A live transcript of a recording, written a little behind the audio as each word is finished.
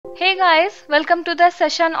Hey guys, welcome to the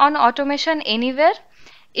session on automation anywhere.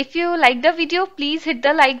 If you like the video, please hit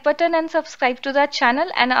the like button and subscribe to the channel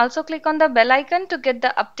and also click on the bell icon to get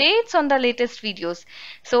the updates on the latest videos.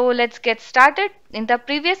 So let's get started. In the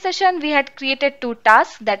previous session, we had created two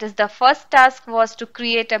tasks. That is, the first task was to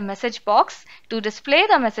create a message box to display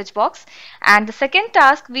the message box, and the second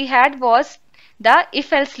task we had was the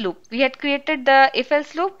if-else loop. We had created the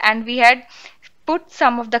if-else loop and we had put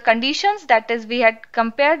some of the conditions, that is we had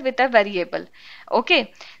compared with a variable.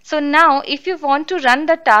 Okay, so now if you want to run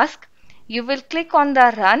the task, you will click on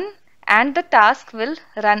the run and the task will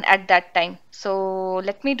run at that time. So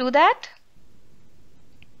let me do that.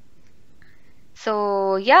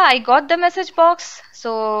 So yeah, I got the message box.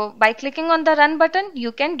 So by clicking on the run button,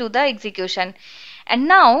 you can do the execution. And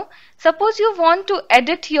now suppose you want to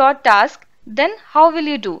edit your task, then how will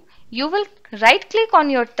you do? You will right click on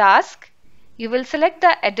your task, you will select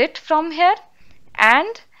the edit from here,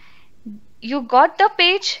 and you got the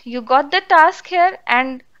page, you got the task here,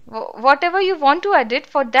 and whatever you want to edit,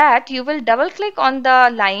 for that you will double click on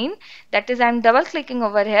the line. That is, I'm double clicking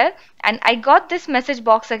over here and I got this message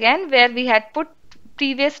box again where we had put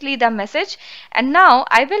previously the message, and now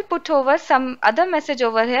I will put over some other message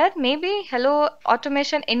over here, maybe hello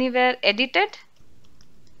automation anywhere edited,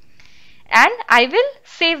 and I will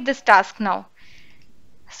save this task now.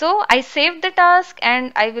 So I saved the task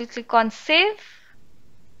and I will click on save.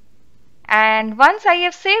 And once I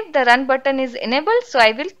have saved, the run button is enabled, so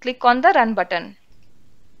I will click on the run button.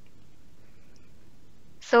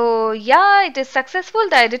 So yeah, it is successful,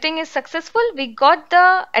 the editing is successful, we got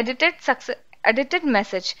the edited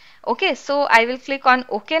message. Okay, so I will click on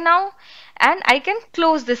OK now and I can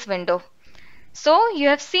close this window. So you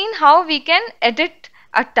have seen how we can edit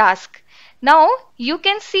a task. Now you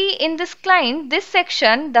can see in this client, this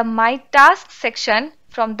section, the my task section,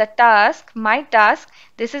 from the task, my task,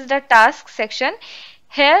 this is the task section.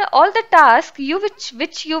 Here all the tasks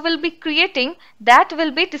which you will be creating, that will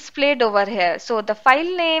be displayed over here. So the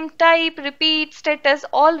file name, type, repeat, status,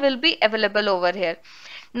 all will be available over here.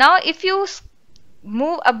 Now if you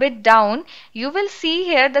move a bit down, you will see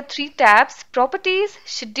here the three tabs: properties,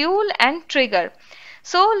 schedule and trigger.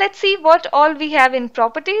 So let's see what all we have in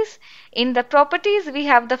properties. In the properties we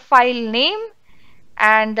have the file name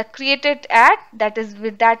and the created at, that is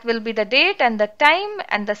that will be the date and the time,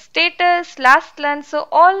 and the status, last run. So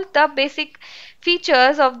all the basic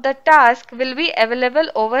features of the task will be available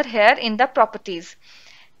over here in the properties.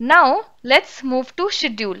 Now let's move to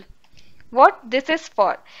schedule, what this is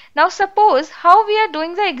for. Now suppose how we are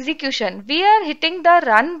doing the execution. We are hitting the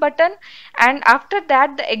run button and after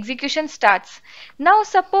that the execution starts. Now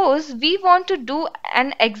suppose we want to do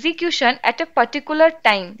an execution at a particular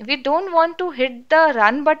time. We don't want to hit the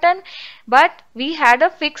run button, but we had a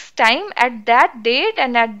fixed time. At that date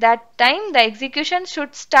and at that time the execution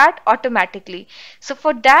should start automatically. So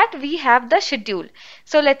for that we have the schedule.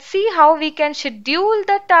 So let's see how we can schedule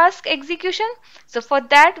the task execution. So for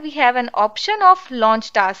that we have an option of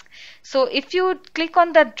launch task. So if you click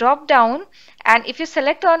on the drop down and if you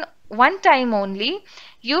select on one time only,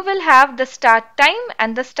 you will have the start time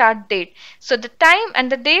and the start date. So the time and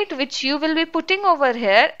the date which you will be putting over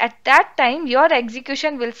here, at that time your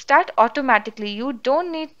execution will start automatically. You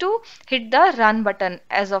don't need to hit the run button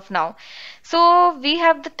as of now. So we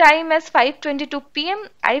have the time as 5:22 p.m.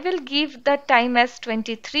 I will give the time as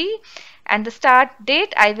 23 and the start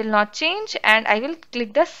date I will not change, and I will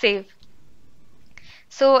click the save.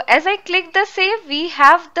 So as I click the save, we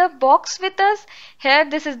have the box with us. Here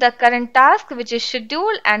this is the current task which is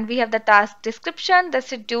schedule, and we have the task description, the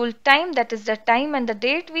schedule time, that is the time and the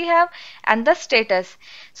date we have, and the status.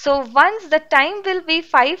 So once the time will be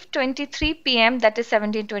 5:23 p.m., that is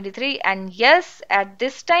 17:23, and yes, at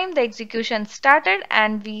this time the execution started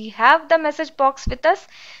and we have the message box with us.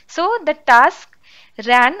 So the task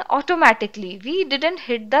ran automatically. We didn't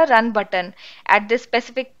hit the run button. At this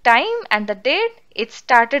specific time and the date, it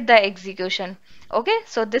started the execution. Okay,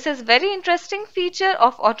 so this is very interesting feature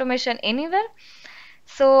of automation anywhere.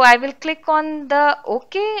 So I will click on the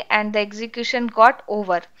OK and the execution got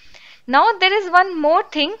over. Now there is one more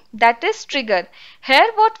thing, that is trigger. Here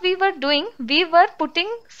what we were doing, we were putting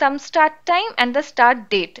some start time and the start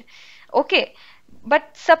date. Okay, but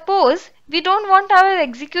suppose we don't want our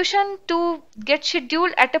execution to get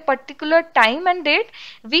scheduled at a particular time and date.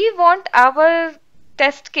 We want our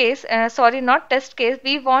test case, sorry, not test case,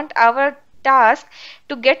 we want our task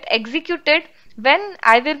to get executed when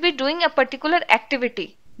I will be doing a particular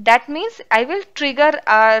activity. That means I will trigger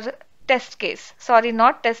our test case, sorry,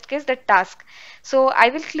 not test case, the task. So I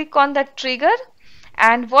will click on the trigger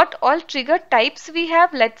And what all trigger types we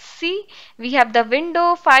have, let's see. We have the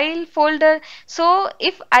window, file, folder. So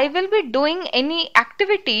if I will be doing any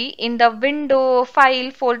activity in the window,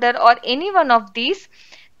 file, folder, or any one of these,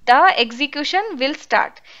 the execution will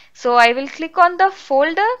start. So I will click on the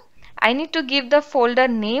folder. I need to give the folder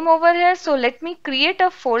name over here. So let me create a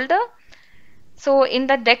folder. So in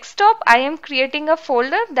the desktop, I am creating a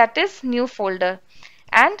folder, that is new folder,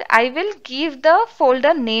 and I will give the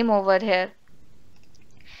folder name over here.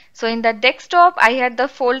 So in the desktop, I had the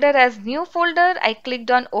folder as new folder. I clicked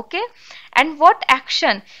on OK. And what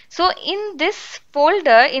action? So in this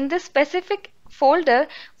folder, in this specific folder,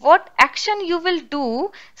 what action you will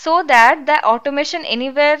do so that the automation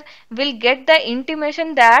anywhere will get the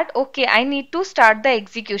intimation that okay, I need to start the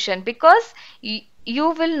execution, because you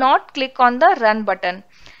will not click on the run button.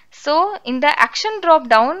 So in the action drop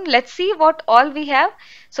down, let's see what all we have.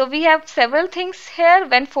 So we have several things here: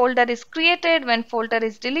 when folder is created, when folder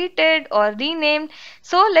is deleted or renamed.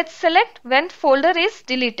 So let's select when folder is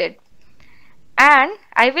deleted, and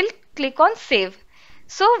I will click on save.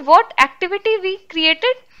 So what activity we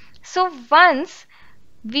created? So once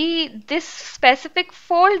this specific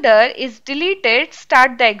folder is deleted,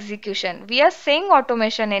 start the execution. We are saying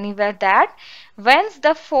automation anywhere that when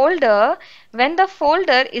the folder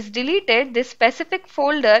is deleted, this specific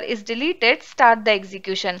folder is deleted, start the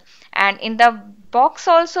execution. And in the box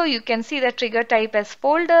also you can see the trigger type as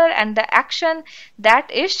folder and the action,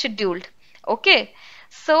 that is scheduled. Okay,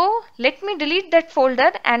 so let me delete that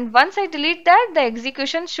folder, and once I delete that, the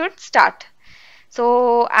execution should start.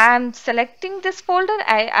 So I am selecting this folder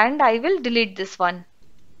and I will delete this one.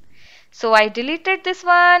 So I deleted this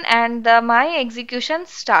one, and my execution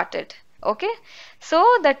started. Okay. So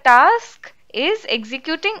the task is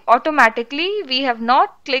executing automatically. We have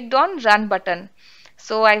not clicked on run button.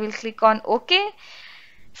 So I will click on OK.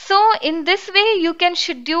 So in this way you can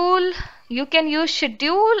schedule, you can use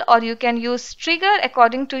schedule or you can use trigger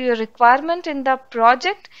according to your requirement in the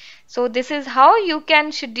project. So this is how you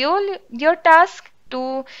can schedule your task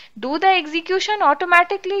to do the execution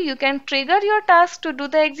automatically. You can trigger your task to do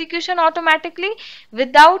the execution automatically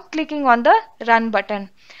without clicking on the run button.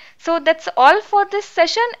 So that's all for this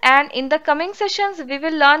session, and in the coming sessions we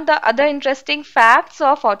will learn the other interesting facts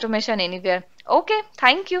of automation anywhere. Okay,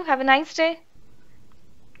 thank you. Have a nice day.